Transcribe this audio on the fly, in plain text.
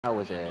That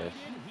was ass.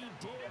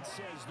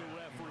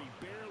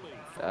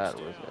 That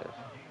was ass.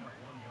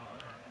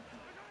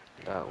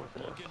 That was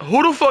ass.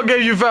 Who the fuck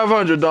gave you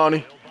 500,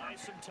 Donnie?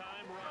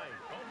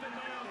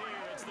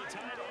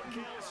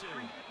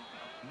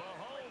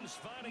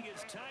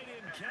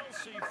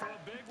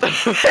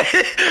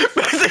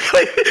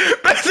 basically,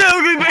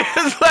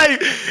 it's like,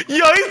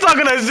 yo, he's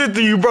talking that shit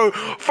to you, bro.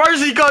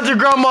 First he called your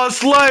grandma a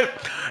slut.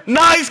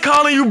 Now he's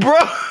calling you, bro.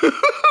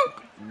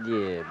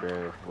 Yeah,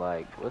 bro.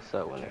 Like, what's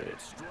up with it?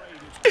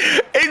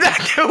 He's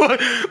acting wild.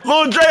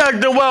 Lil Dre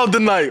acting wild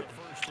tonight.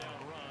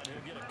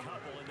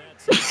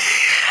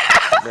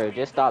 Bro,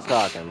 just stop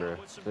talking, bro.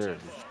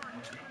 Seriously.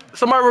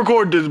 Somebody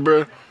record this,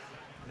 bro.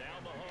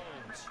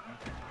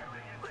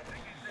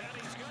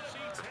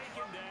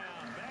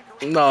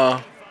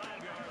 Nah.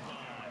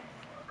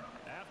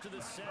 After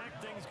the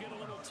sack, things get a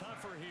little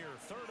tougher here.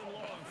 3rd and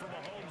long for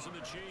Mahomes and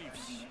the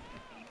Chiefs.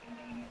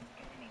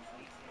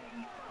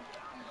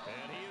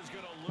 And he is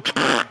going to lose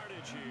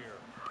yardage here.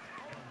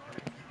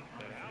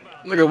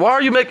 Nigga, why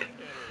are you making...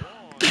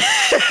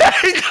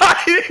 He thought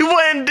he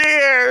went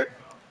there.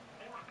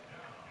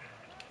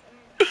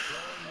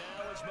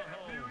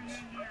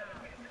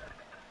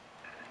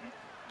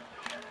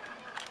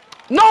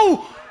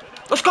 No!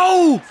 Let's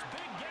go!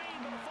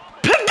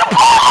 Pick the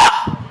ball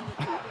up!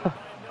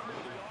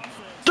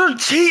 They're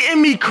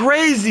cheating me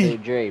crazy. Hey,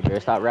 Dre, bro,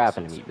 stop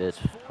rapping to me, bitch.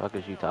 Fuck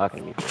is you talking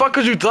to me for? Fuck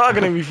is you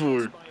talking to me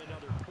for?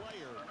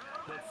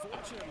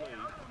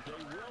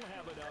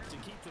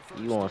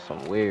 You on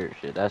some weird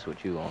shit. That's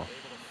what you on.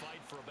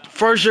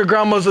 First your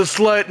grandma's a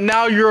slut,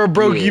 now you're a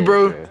brokey, Yeah,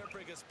 bro.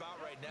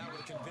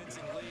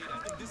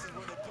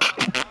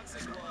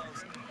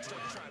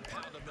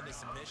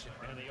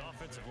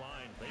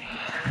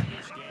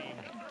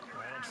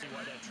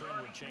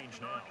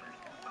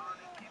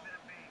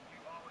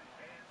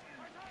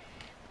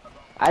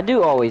 I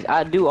do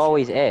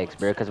always ask,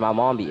 bro, cause my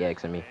mom be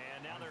asking me.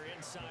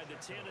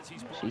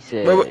 She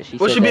said, Wait,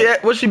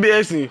 what she be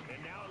asking you?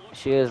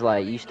 She was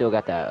like, you still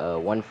got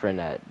that one friend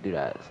that do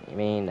that, you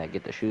mean, that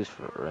get the shoes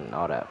for and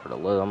all that for the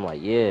low. I'm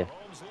like, yeah.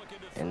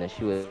 And then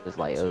she was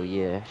like, oh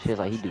yeah. She was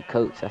like, he do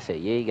coats. I said,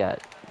 yeah, he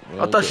got.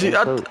 I thought she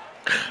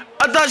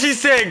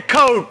said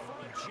coke.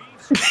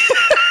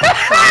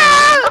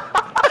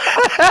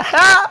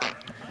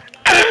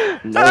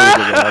 No,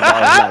 nigga, my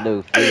mom's not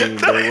no fiend,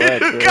 bro.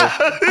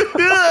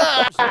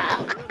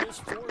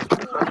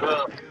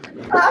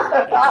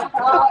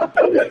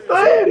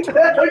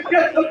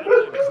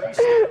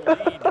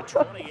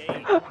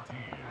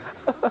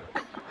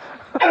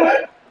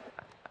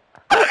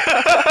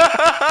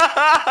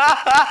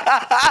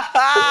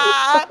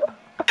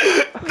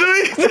 Do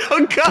you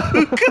sell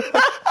coke?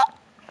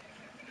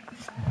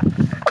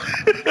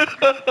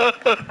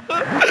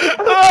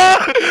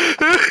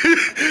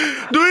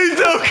 Do you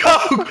sell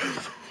coke?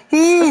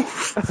 Ooh,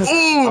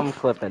 ooh. I'm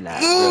clipping that,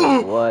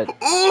 bro. What?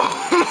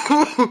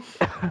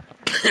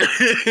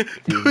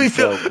 Dude, you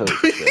sell coke, bro.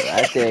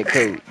 I said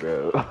coke,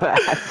 bro.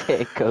 I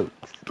said coke.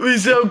 Do you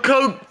sell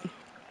coke?